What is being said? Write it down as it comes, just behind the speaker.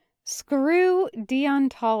Screw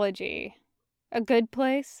Deontology. A Good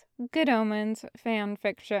Place, Good Omens fan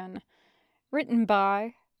fiction. Written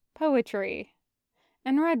by Poetry.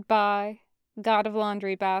 And read by God of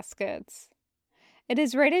Laundry Baskets. It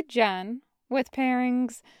is rated Gen, with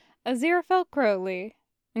pairings Aziraphale Crowley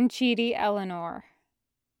and Chidi Eleanor.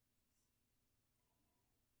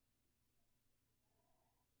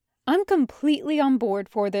 I'm completely on board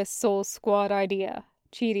for this Soul Squad idea,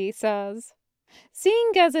 Chidi says.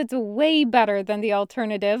 Seeing as it's way better than the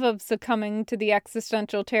alternative of succumbing to the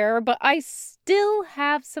existential terror, but I still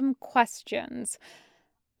have some questions.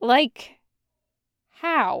 Like,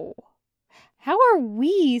 how? How are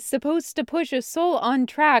we supposed to push a soul on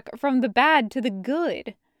track from the bad to the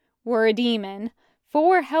good? We're a demon,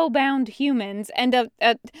 4 hellbound humans, and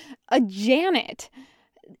a Janet.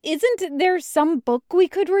 Isn't there some book we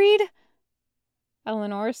could read?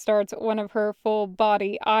 Eleanor starts one of her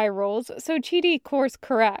full-body eye rolls, so Chidi course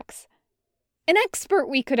corrects. An expert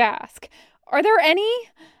we could ask. Are there any,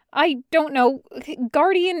 I don't know,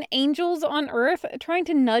 guardian angels on Earth trying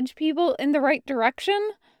to nudge people in the right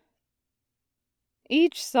direction?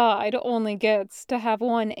 Each side only gets to have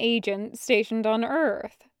one agent stationed on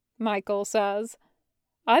Earth, Michael says.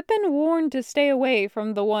 I've been warned to stay away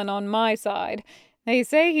from the one on my side. They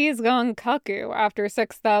say he's gone cuckoo after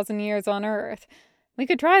 6,000 years on Earth. We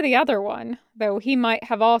could try the other one, though he might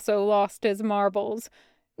have also lost his marbles.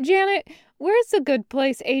 Janet, where's the Good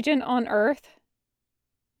Place agent on Earth?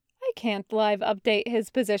 I can't live update his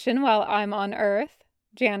position while I'm on Earth,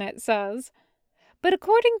 Janet says. But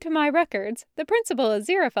according to my records, the principal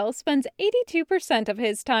Aziraphale spends 82% of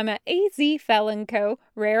his time at A.Z. Fell & Co.,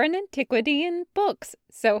 Rare and Antiquity and Books,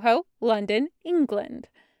 Soho, London, England.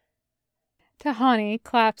 Tahani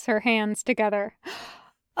claps her hands together.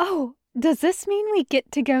 Oh, does this mean we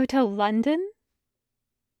get to go to London?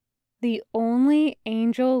 The only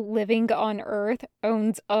angel living on Earth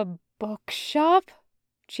owns a bookshop?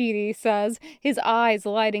 Chidi says, his eyes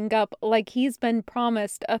lighting up like he's been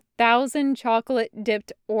promised 1,000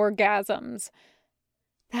 chocolate-dipped orgasms.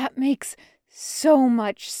 That makes so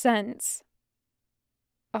much sense.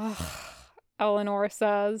 Ugh, Eleanor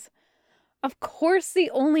says. Of course the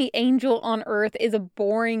only angel on Earth is a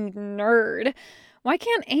boring nerd. Why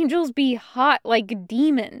can't angels be hot like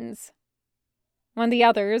demons? When the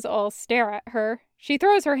others all stare at her, she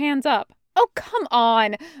throws her hands up. Oh, come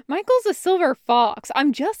on! Michael's a silver fox.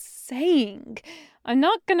 I'm just saying. I'm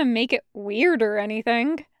not gonna make it weird or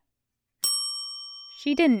anything.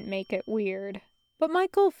 She didn't make it weird, but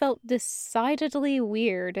Michael felt decidedly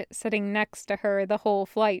weird sitting next to her the whole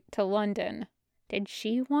flight to London. Did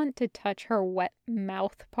she want to touch her wet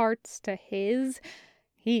mouth parts to his?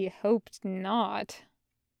 He hoped not.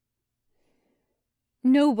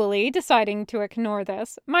 Nobly deciding to ignore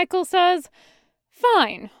this, Michael says,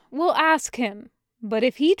 Fine, we'll ask him. But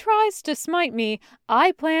if he tries to smite me,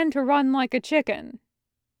 I plan to run like a chicken.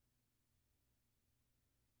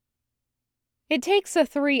 It takes a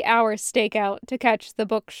 3-hour stakeout to catch the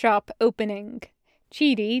bookshop opening.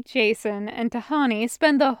 Chidi, Jason, and Tahani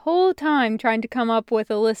spend the whole time trying to come up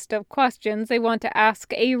with a list of questions they want to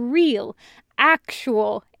ask a real,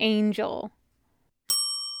 actual angel.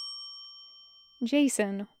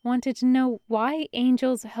 Jason wanted to know why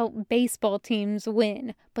angels help baseball teams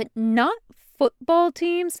win, but not football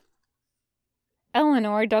teams.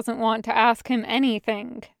 Eleanor doesn't want to ask him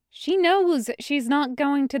anything. She knows she's not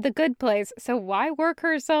going to the good place, so why work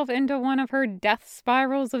herself into one of her death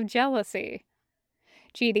spirals of jealousy?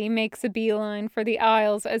 Chidi makes a beeline for the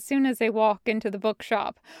aisles as soon as they walk into the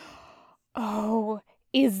bookshop. Oh,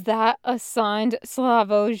 is that a signed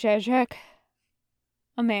Slavoj Žižek?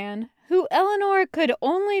 A man who Eleanor could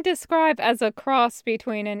only describe as a cross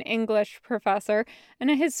between an English professor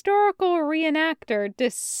and a historical reenactor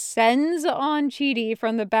descends on Chidi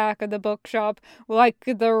from the back of the bookshop like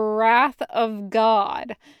the wrath of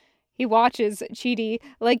God. He watches Chidi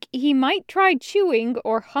like he might try chewing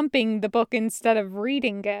or humping the book instead of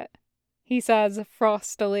reading it. He says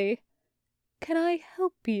frostily, Can I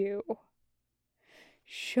help you?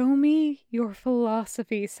 Show me your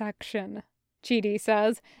philosophy section, Chidi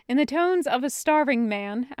says, in the tones of a starving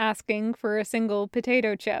man asking for a single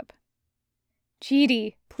potato chip.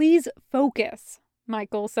 Chidi, please focus,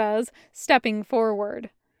 Michael says, stepping forward.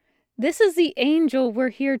 This is the angel we're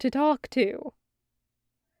here to talk to.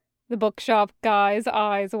 The bookshop guy's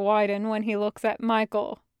eyes widen when he looks at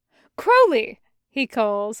Michael. Crowley, he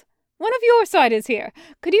calls. One of your side is here.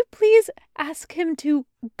 Could you please ask him to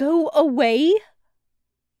go away?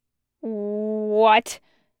 What?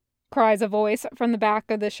 Cries a voice from the back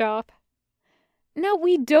of the shop. Now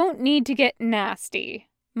we don't need to get nasty,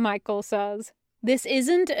 Michael says. This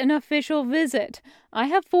isn't an official visit. I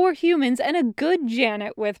have 4 humans and a good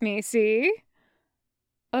Janet with me, see?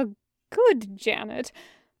 A good Janet?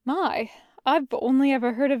 My, I've only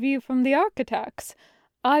ever heard of you from the architects.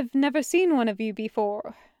 I've never seen one of you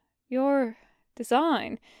before. Your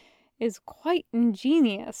design is quite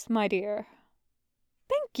ingenious, my dear.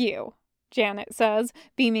 Thank you, Janet says,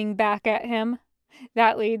 beaming back at him.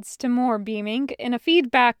 That leads to more beaming in a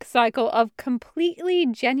feedback cycle of completely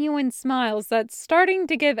genuine smiles that's starting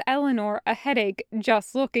to give Eleanor a headache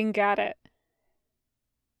just looking at it.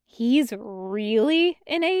 He's really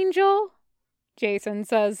an angel? Jason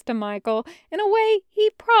says to Michael in a way he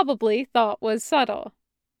probably thought was subtle.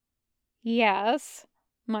 Yes,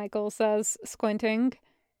 Michael says, squinting.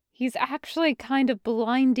 He's actually kind of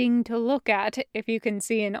blinding to look at if you can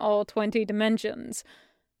see in all 20 dimensions.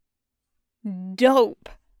 Dope,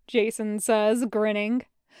 Jason says, grinning.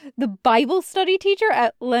 The Bible study teacher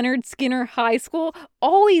at Leonard Skinner High School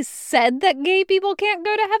always said that gay people can't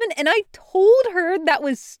go to heaven, and I told her that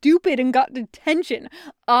was stupid and got detention.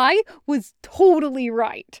 I was totally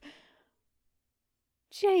right.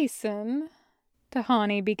 Jason,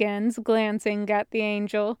 Tahani begins, glancing at the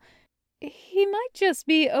angel. He might just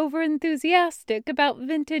be overenthusiastic about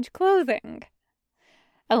vintage clothing.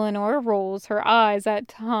 Eleanor rolls her eyes at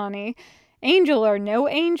Tahani. Angel or no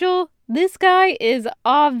angel, this guy is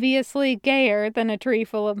obviously gayer than a tree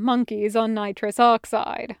full of monkeys on nitrous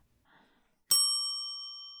oxide.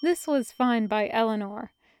 This was fine by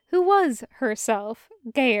Eleanor, who was, herself,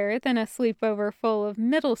 gayer than a sleepover full of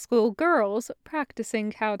middle school girls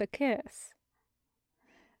practicing how to kiss.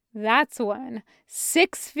 That's when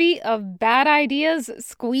 6 feet of bad ideas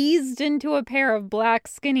squeezed into a pair of black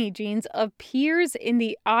skinny jeans appears in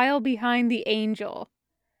the aisle behind the angel.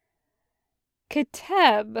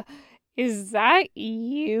 Kateb, is that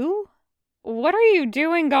you? What are you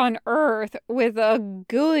doing on Earth with a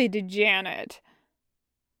good Janet?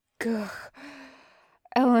 Gugh.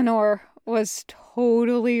 Eleanor was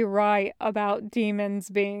totally right about demons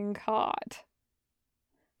being hot.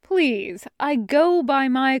 Please, I go by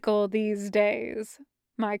Michael these days,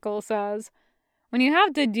 Michael says. When you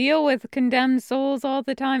have to deal with condemned souls all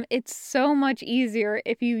the time, it's so much easier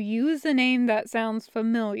if you use a name that sounds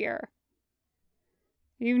familiar.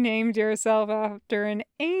 You named yourself after an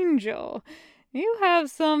angel. You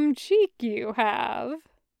have some cheek, you have.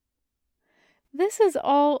 This is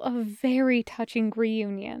all a very touching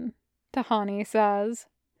reunion, Tahani says.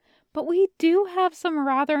 But we do have some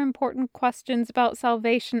rather important questions about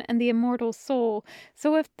salvation and the immortal soul,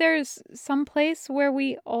 so if there's some place where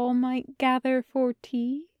we all might gather for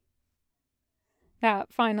tea?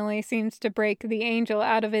 That finally seems to break the angel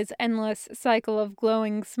out of his endless cycle of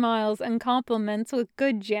glowing smiles and compliments with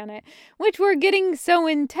good Janet, which were getting so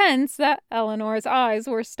intense that Eleanor's eyes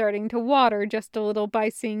were starting to water just a little by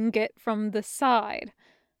seeing it from the side.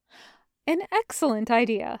 An excellent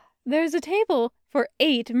idea. There's a table for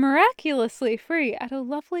 8 miraculously free at a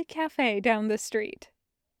lovely cafe down the street.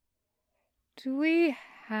 Do we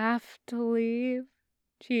have to leave?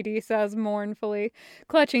 Chidi says mournfully,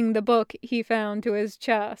 clutching the book he found to his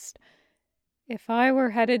chest. If I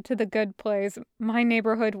were headed to the good place, my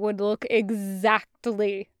neighborhood would look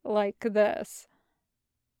exactly like this.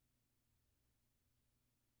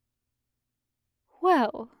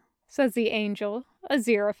 Well, says the angel,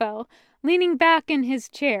 Aziraphale, leaning back in his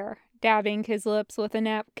chair, dabbing his lips with a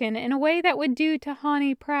napkin in a way that would do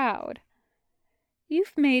Tahani proud.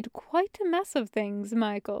 You've made quite a mess of things,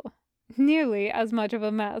 Michael. Nearly as much of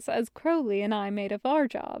a mess as Crowley and I made of our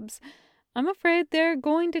jobs. I'm afraid they're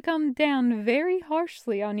going to come down very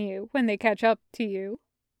harshly on you when they catch up to you.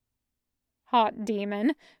 Hot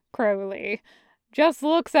demon, Crowley, just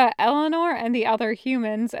looks at Eleanor and the other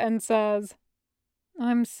humans and says,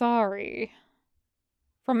 I'm sorry.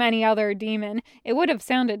 From any other demon, it would have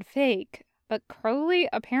sounded fake, but Crowley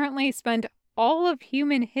apparently spent all of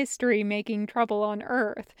human history making trouble on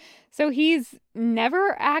Earth, so he's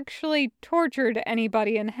never actually tortured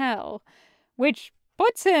anybody in hell, which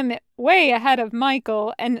puts him way ahead of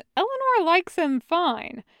Michael, and Eleanor likes him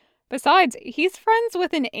fine. Besides, he's friends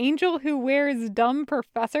with an angel who wears dumb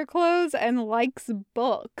professor clothes and likes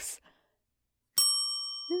books.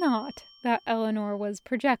 Not that Eleanor was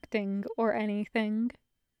projecting or anything.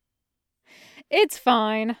 It's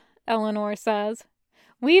fine, Eleanor says.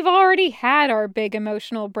 We've already had our big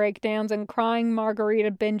emotional breakdowns and crying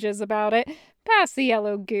margarita binges about it. Pass the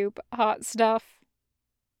yellow goop, hot stuff.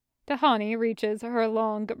 Tahani reaches her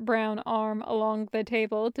long brown arm along the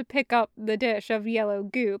table to pick up the dish of yellow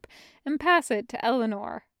goop and pass it to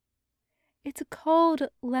Eleanor. It's called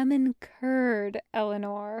lemon curd,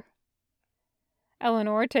 Eleanor.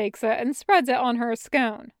 Eleanor takes it and spreads it on her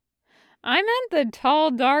scone. I meant the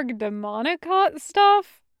tall, dark, demonic hot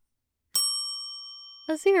stuff.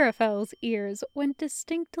 Aziraphale's ears went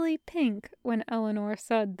distinctly pink when Eleanor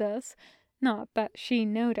said this, not that she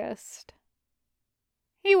noticed.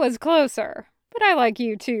 He was closer, but I like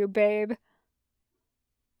you too, babe.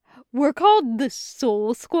 We're called the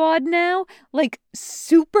Soul Squad now, like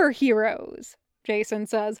superheroes, Jason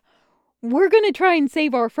says. We're gonna try and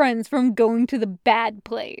save our friends from going to the bad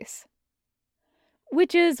place.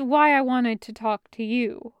 Which is why I wanted to talk to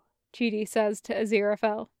you, Chidi says to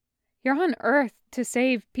Aziraphale. You're on Earth to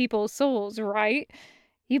save people's souls, right?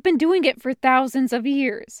 You've been doing it for thousands of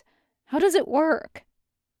years. How does it work?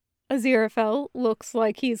 Aziraphale looks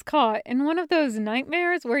like he's caught in one of those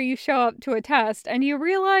nightmares where you show up to a test and you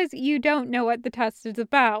realize you don't know what the test is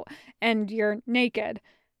about, and you're naked.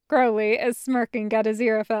 Crowley is smirking at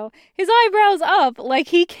Aziraphale, his eyebrows up like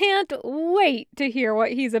he can't wait to hear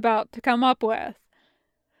what he's about to come up with.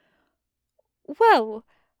 Well,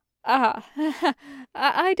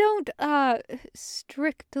 I don't,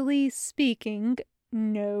 strictly speaking,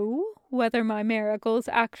 know whether my miracles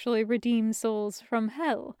actually redeem souls from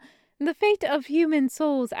hell. The fate of human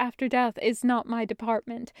souls after death is not my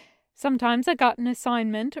department. Sometimes I got an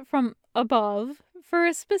assignment from above for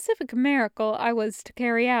a specific miracle I was to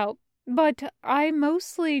carry out, but I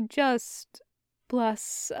mostly just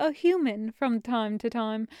bless a human from time to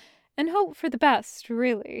time and hope for the best,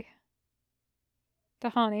 really.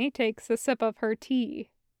 Tahani takes a sip of her tea.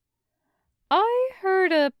 I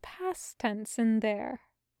heard a past tense in there.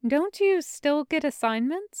 Don't you still get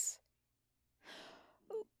assignments?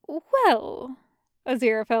 Well,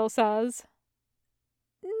 Aziraphale says.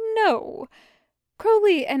 No.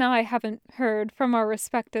 Crowley and I haven't heard from our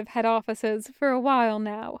respective head offices for a while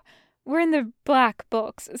now. We're in the black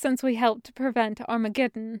books since we helped prevent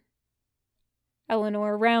Armageddon.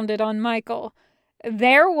 Eleanor rounded on Michael.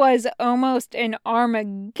 There was almost an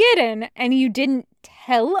Armageddon, and you didn't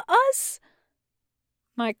tell us?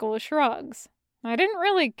 Michael shrugs. I didn't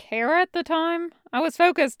really care at the time. I was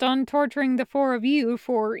focused on torturing the four of you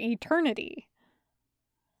for eternity.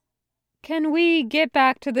 Can we get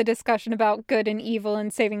back to the discussion about good and evil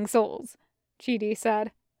and saving souls? Chidi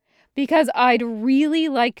said. Because I'd really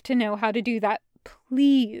like to know how to do that,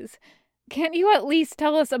 please. Can't you at least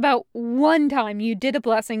tell us about one time you did a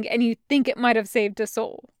blessing and you think it might have saved a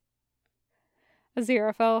soul?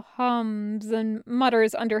 Aziraphale hums and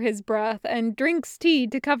mutters under his breath and drinks tea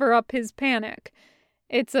to cover up his panic.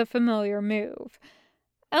 It's a familiar move.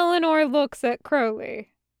 Eleanor looks at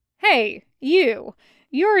Crowley. Hey, you!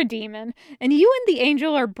 You're a demon, and you and the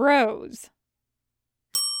angel are bros.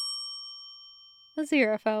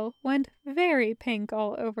 Aziraphale went very pink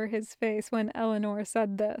all over his face when Eleanor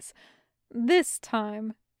said this. This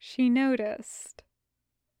time, she noticed.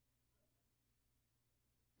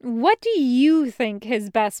 What do you think his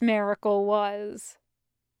best miracle was?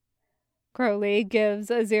 Crowley gives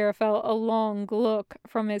Aziraphale a long look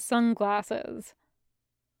from his sunglasses.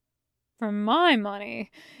 For my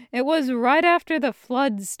money, it was right after the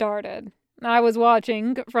flood started. I was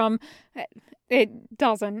watching from, it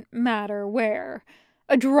doesn't matter where,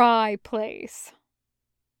 a dry place.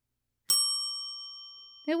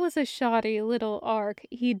 It was a shoddy little ark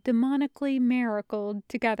he'd demonically miracled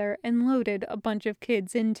together and loaded a bunch of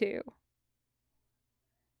kids into.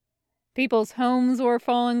 People's homes were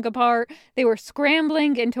falling apart. They were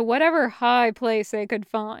scrambling into whatever high place they could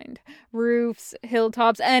find. Roofs,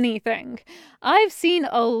 hilltops, anything. I've seen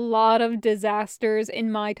a lot of disasters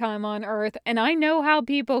in my time on Earth, and I know how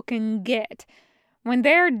people can get. When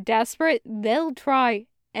they're desperate, they'll try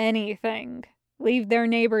anything. Leave their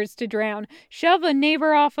neighbors to drown. Shove a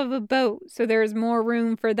neighbor off of a boat so there's more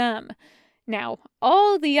room for them. Now,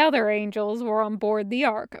 all the other angels were on board the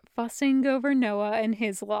ark, fussing over Noah and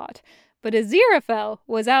his lot. But Aziraphale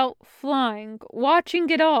was out flying, watching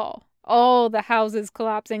it all. All the houses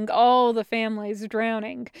collapsing, all the families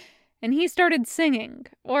drowning. And he started singing.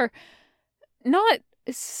 Or, not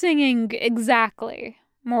singing exactly.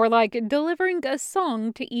 More like delivering a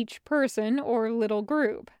song to each person or little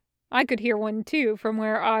group. I could hear one too from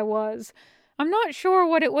where I was. I'm not sure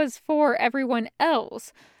what it was for everyone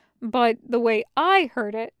else, but the way I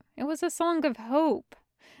heard it, it was a song of hope.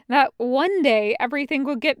 That one day everything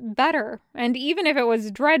would get better, and even if it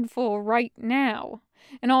was dreadful right now,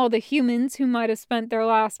 and all the humans who might have spent their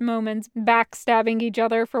last moments backstabbing each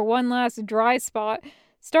other for one last dry spot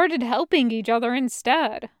started helping each other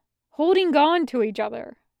instead, holding on to each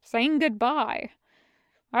other, saying goodbye.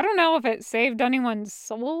 I don't know if it saved anyone's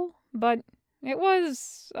soul, but it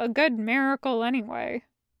was a good miracle anyway.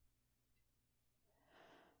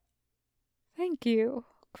 Thank you,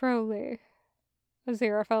 Crowley,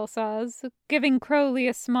 Aziraphale says, giving Crowley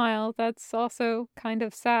a smile that's also kind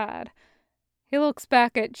of sad. He looks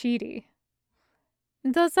back at Chidi.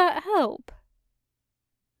 Does that help?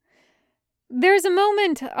 There's a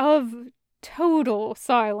moment of total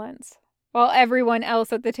silence, while everyone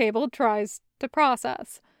else at the table tries to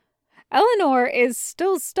process. Eleanor is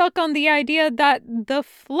still stuck on the idea that the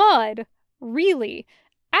flood really,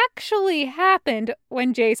 actually happened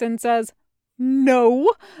when Jason says,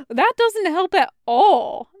 "No, that doesn't help at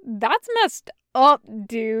all. That's messed up,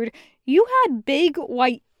 dude. You had big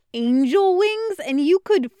white angel wings and you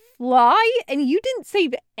could fly and you didn't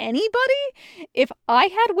save anybody? If I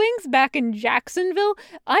had wings back in Jacksonville,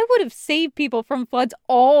 I would have saved people from floods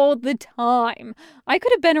all the time. I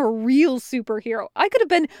could have been a real superhero. I could have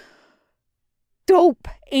been dope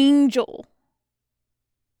angel."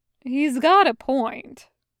 He's got a point,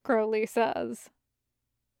 Crowley says.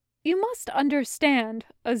 You must understand,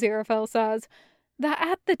 Aziraphale says, that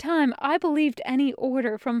at the time I believed any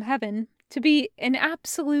order from heaven to be an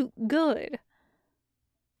absolute good.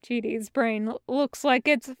 Chidi's brain looks like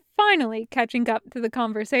it's finally catching up to the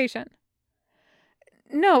conversation.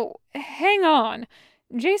 No, hang on.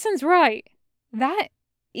 Jason's right. That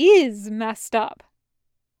is messed up.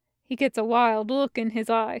 He gets a wild look in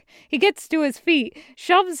his eye. He gets to his feet,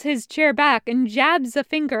 shoves his chair back, and jabs a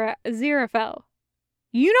finger at Aziraphale.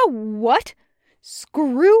 You know what?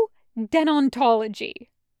 Screw Deontology.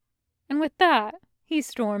 And with that, he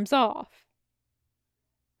storms off.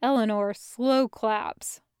 Eleanor slow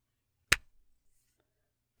claps.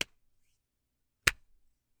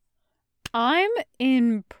 I'm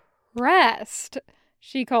impressed,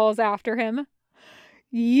 she calls after him.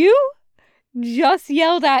 You just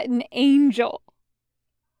yelled at an angel.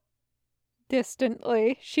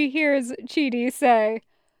 Distantly, she hears Chidi say,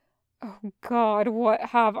 Oh God, what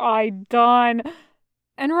have I done?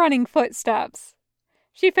 And running footsteps.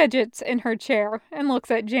 She fidgets in her chair and looks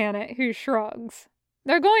at Janet, who shrugs.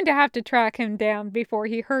 They're going to have to track him down before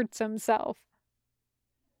he hurts himself.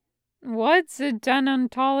 What's a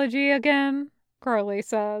deontology again? Crowley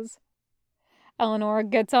says. Eleanor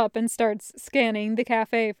gets up and starts scanning the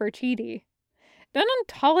cafe for Chidi.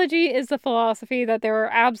 Deontology is the philosophy that there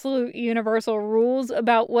are absolute universal rules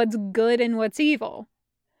about what's good and what's evil.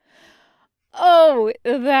 Oh,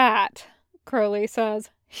 that, Crowley says.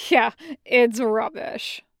 Yeah, it's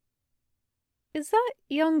rubbish. Is that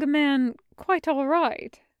young man quite all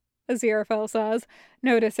right? Aziraphale says,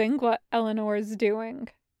 noticing what Eleanor's doing.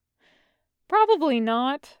 Probably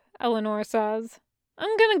not, Eleanor says.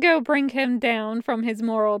 I'm gonna go bring him down from his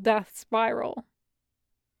moral death spiral.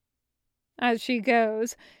 As she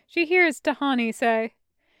goes, she hears Tahani say,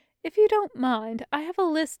 If you don't mind, I have a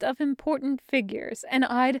list of important figures, and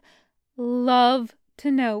I'd love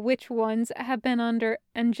to know which ones have been under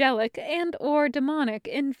angelic and or demonic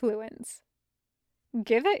influence.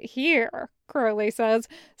 Give it here, Crowley says,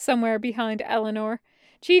 somewhere behind Eleanor.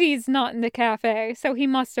 Chidi's not in the cafe, so he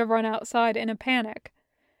must have run outside in a panic.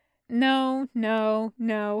 No.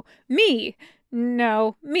 Me!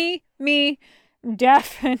 No, me.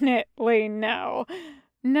 Definitely no.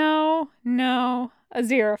 No.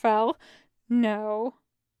 Aziraphale. No.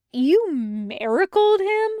 You miracled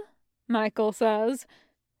him? Michael says.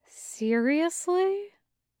 Seriously?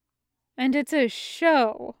 And it's a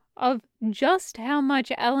show of just how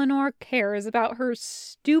much Eleanor cares about her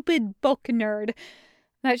stupid book nerd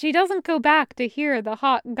that she doesn't go back to hear the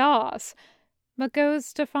hot goss, but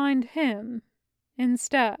goes to find him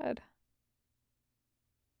instead.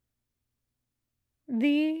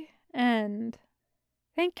 The end.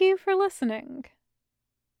 Thank you for listening.